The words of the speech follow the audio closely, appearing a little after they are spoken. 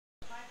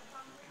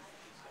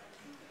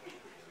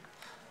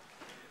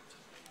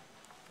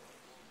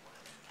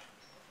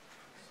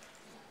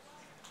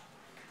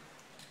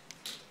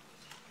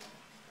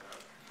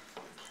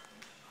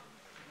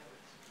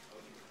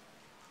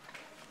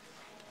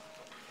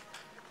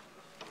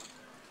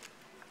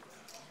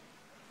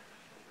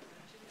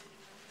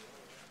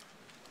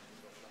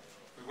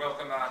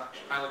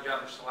Haile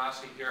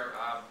Gebrselassie here.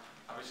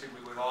 Obviously,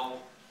 we would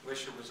all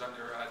wish it was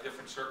under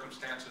different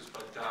circumstances,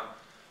 but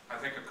I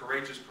think a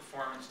courageous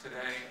performance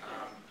today.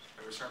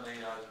 There were certainly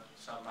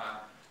some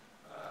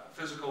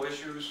physical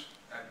issues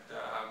that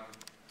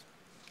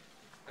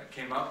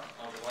came up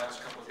over the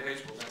last couple of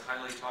days. We'll let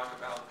Haile talk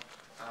about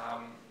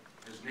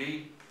his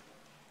knee,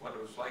 what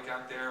it was like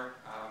out there.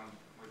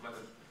 We'd let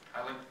it,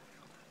 Haile.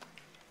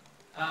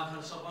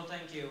 First of all,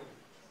 thank you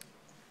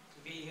to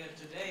be here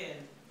today.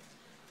 And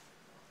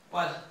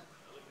well,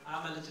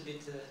 I'm a little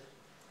bit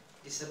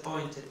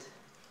disappointed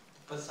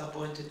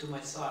to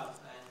myself.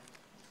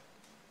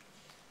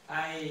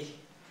 And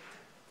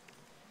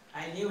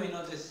I knew,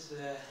 this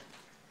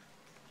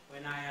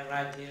when I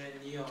arrived here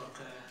in New York.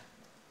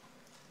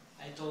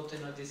 I thought,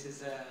 this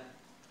is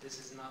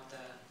not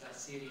that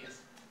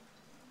serious.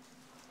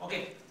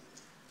 Okay,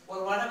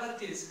 well, whatever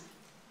it is,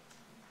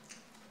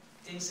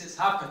 things has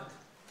happened.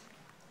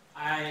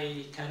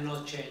 I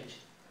cannot change.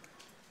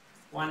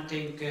 One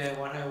thing,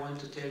 what I want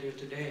to tell you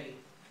today,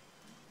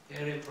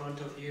 here in front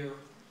of you,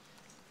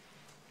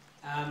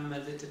 I'm a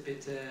little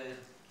bit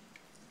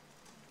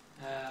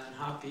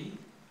unhappy.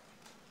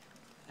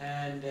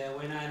 And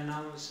when I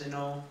announce,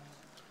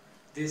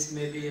 this,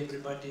 maybe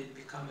everybody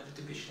become a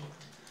little bit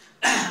shocked.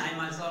 I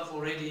myself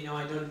already,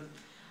 I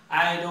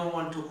don't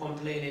want to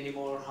complain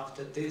anymore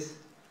after this,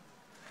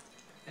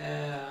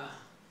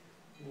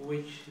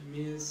 which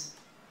means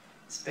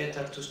it's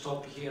better to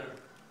stop here.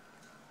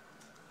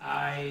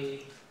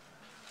 I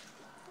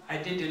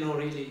did,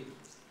 really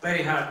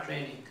very hard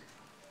training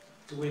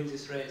to win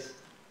this race.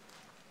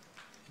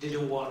 It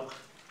didn't work.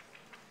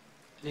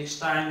 Next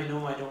time,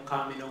 I don't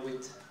come,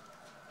 with,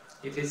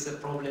 if it's a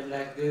problem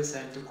like this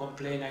and to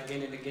complain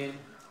again and again,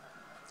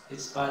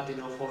 it's bad,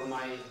 for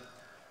my,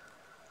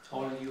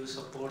 all you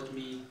support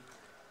me.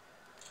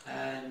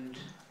 And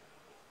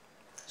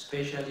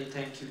especially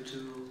thank you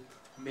to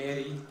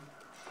Mary.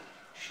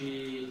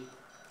 She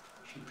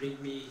bring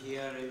me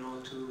here,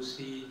 to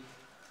see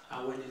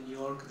I went in New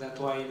York. That's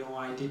why,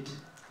 I did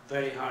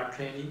very hard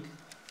training.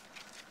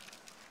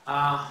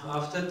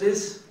 After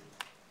this,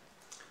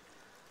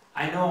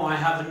 I know I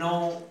have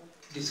no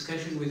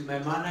discussion with my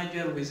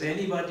manager, with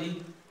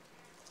anybody,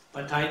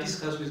 but I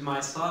discuss with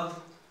myself.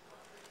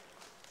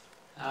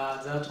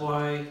 That's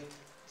why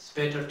it's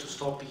better to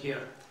stop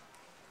here.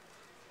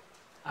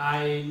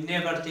 I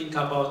never think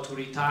about to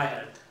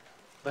retire,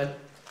 but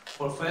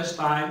for first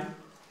time,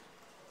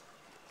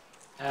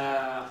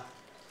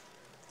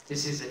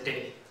 this is a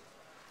day.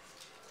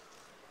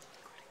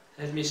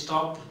 Let me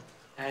stop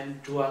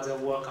and do other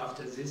work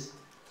after this.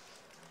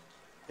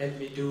 Let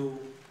me do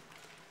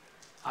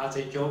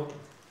other job.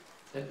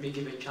 Let me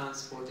give a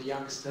chance for the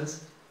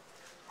youngsters.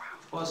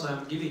 Of course,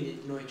 I'm giving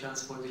it a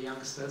chance for the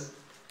youngsters.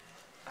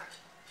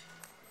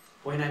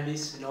 When I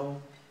miss, a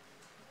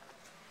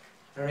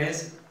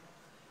race,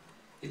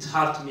 it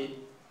hurt me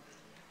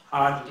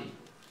hardly.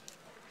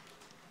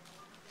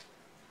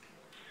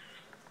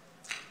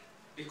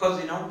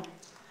 Because,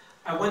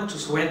 I went to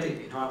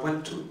sweating, I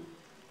went to...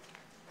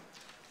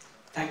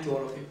 Thank you,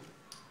 all of you.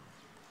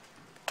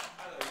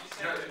 Haile, you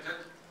said that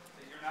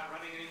you're not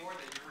running anymore,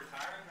 that you're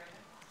retiring right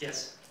now?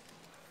 Yes.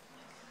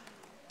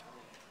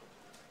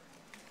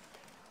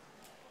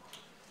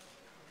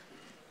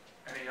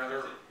 Any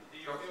other?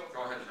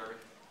 Go ahead, Jerry.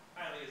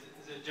 Haile, is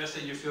it just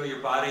that you feel your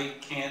body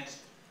can't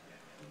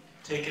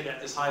take it at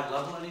this high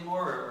level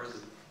anymore, or is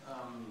it,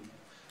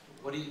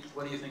 what do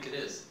you think it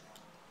is?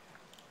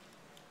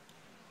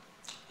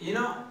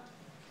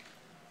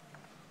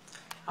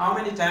 How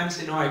many times,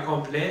 I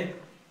complain?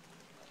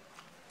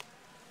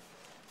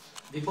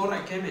 Before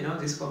I came,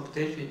 this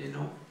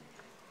competition,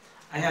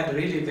 I had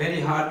really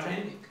very hard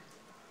training.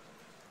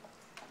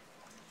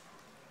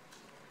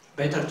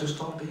 Better to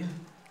stop here.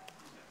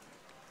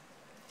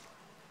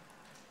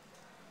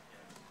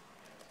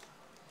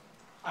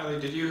 Haile,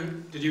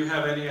 did you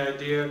have any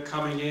idea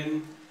coming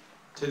in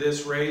to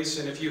this race,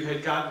 and if you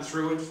had gotten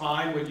through it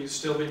fine, would you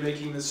still be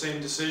making the same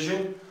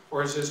decision?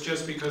 Or is this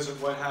just because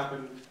of what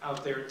happened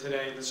out there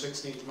today in the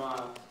 16th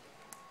mile?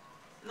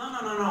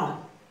 No.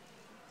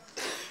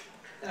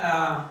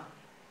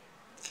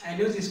 I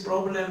knew this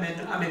problem,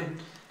 and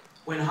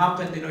when it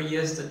happened,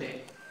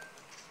 yesterday,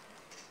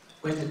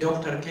 when the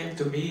doctor came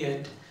to me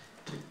and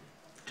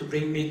to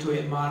bring me to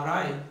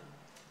MRI,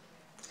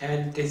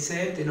 and they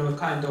said,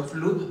 kind of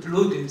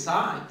fluid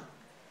inside.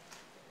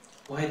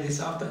 Why this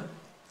happened?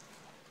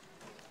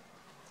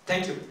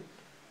 Thank you.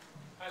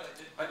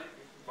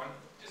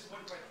 Just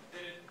one question.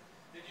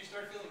 Did you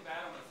start feeling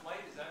bad on the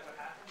flight? Is that what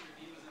happened? Your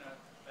knee was in a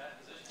bad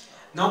position?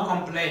 No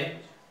complaint.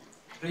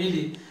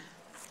 Really,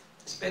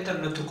 it's better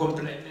not to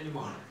complain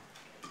anymore.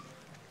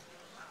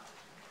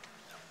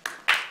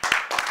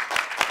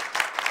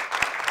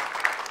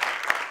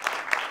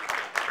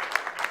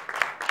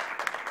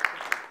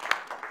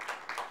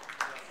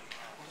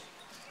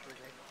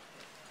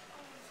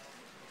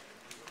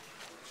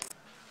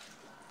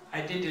 I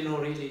did,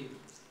 really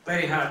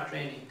very hard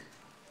training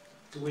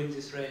to win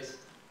this race.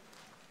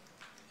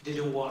 It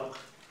didn't work.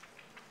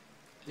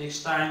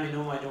 Next time, I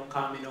don't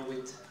come,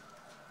 with,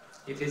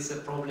 if it's a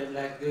problem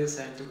like this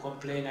and to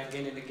complain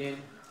again and again,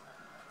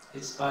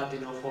 it's bad,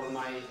 for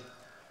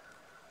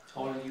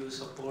all you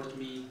support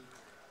me.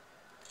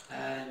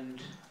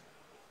 And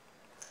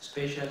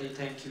especially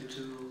thank you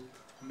to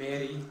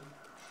Mary.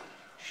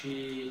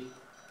 She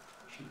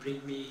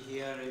bring me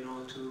here,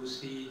 to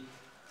see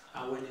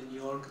I went in New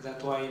York.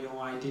 That's why,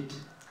 I did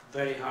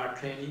very hard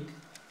training.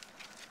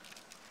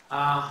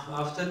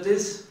 After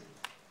this,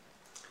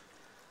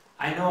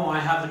 I know I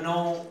have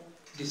no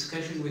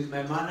discussion with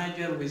my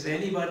manager, with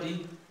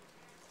anybody,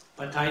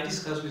 but I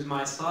discuss with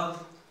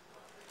myself.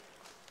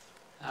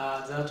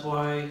 That's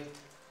why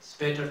it's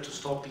better to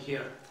stop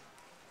here.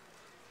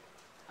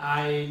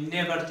 I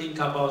never think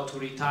about to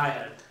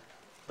retire,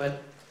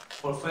 but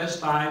for first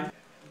time.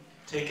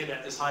 Take it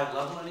at this high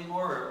level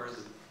anymore, or is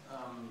it,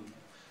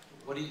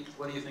 what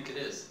do you think it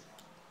is?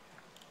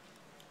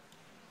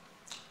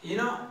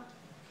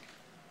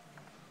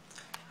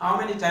 How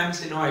many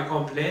times I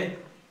complain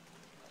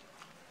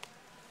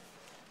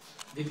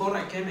before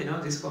I came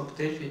this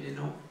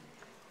competition.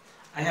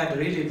 I had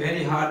really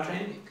very hard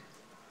training.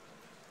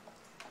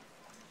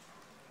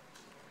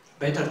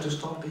 Better to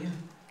stop here.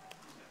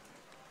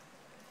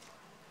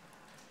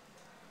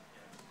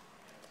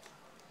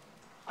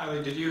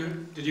 Haile, did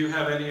you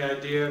have any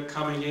idea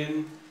coming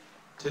in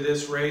to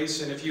this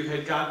race, and if you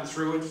had gotten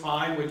through it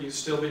fine, would you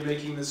still be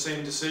making the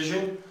same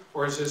decision,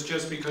 or is this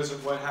just because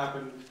of what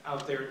happened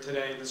out there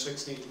today in the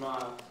 16th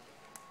mile?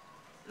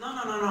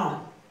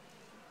 No.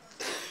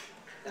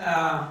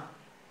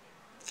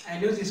 I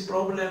knew this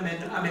problem,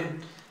 and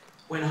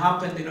when it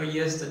happened,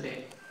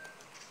 yesterday,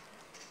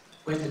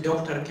 when the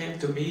doctor came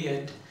to me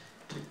and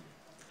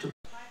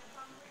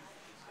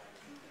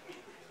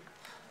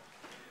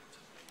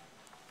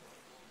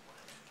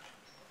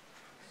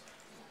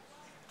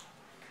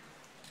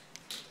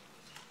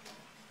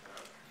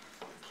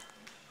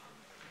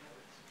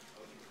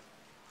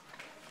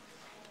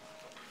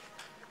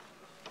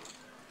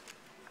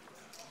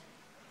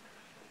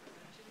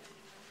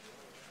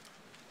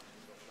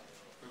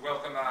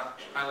welcome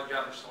Haile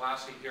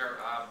Gebrselassie here.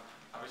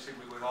 Obviously,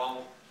 we would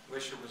all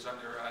wish it was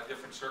under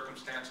different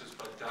circumstances,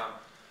 but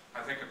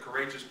I think a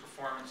courageous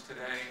performance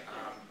today.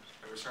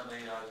 There were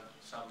certainly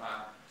some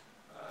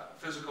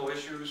physical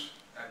issues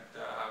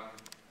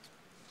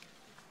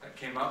that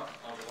came up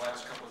over the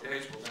last couple of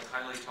days. We'll let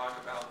Haile talk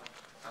about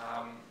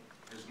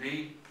his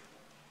knee,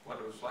 what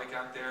it was like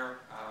out there.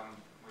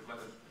 We'd let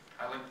it,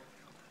 Haile.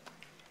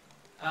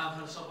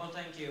 First of all,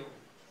 thank you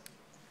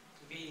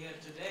to be here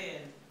today.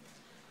 And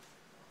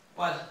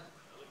well,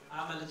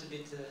 I'm a little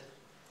bit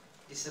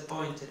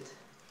disappointed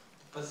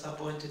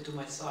to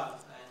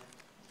myself.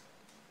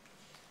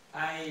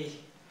 And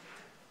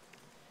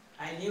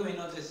I knew,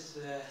 this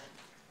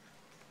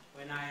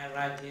when I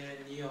arrived here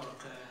in New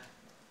York.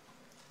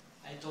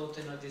 I thought,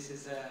 this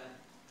is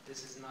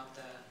not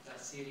that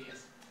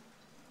serious.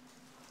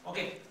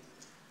 Okay,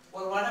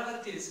 well, whatever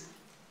it is,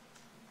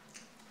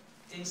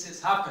 things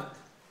has happened.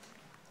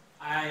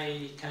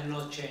 I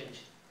cannot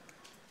change.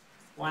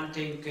 One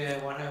thing,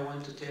 what I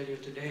want to tell you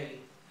today,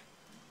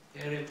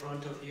 here in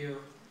front of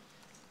you,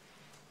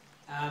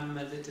 I'm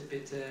a little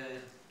bit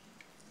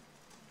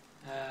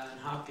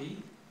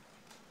unhappy.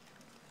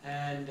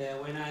 And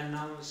when I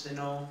announce,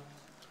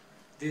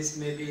 this,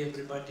 maybe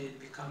everybody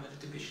become a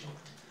little bit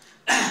shocked.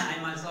 I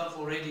myself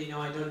already,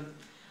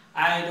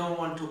 I don't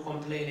want to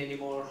complain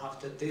anymore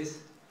after this,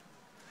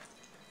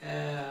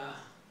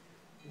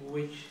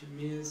 which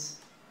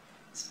means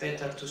it's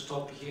better to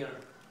stop here.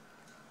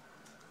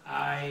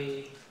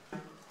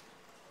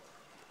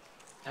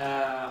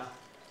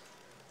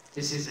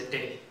 This is a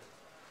day.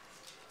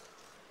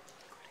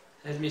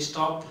 Let me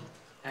stop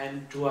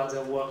and do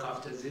other work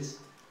after this.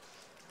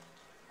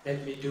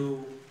 Let me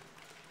do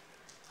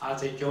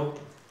other job.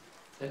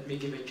 Let me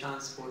give a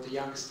chance for the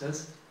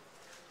youngsters.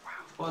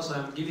 Of course,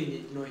 I'm giving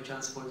it no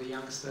chance for the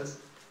youngsters.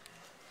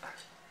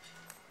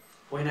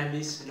 When I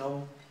miss,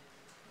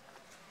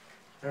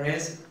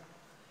 race,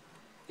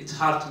 it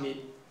hurt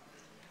me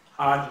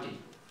hardly.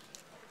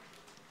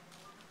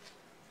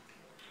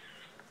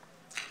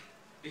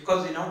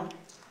 Because,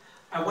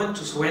 I went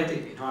to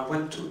sweating, I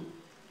went to...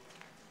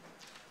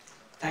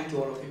 Thank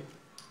you, all of you.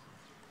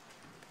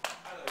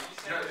 Haile, you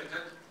said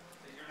that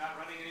you're not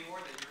running anymore,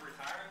 that you're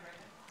retiring right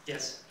now?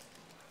 Yes.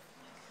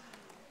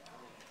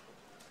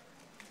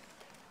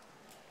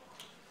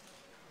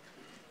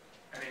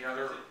 Any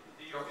other?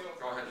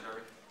 Go ahead,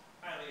 Jerry.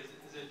 Haile,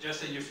 is it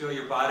just that you feel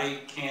your body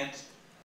can't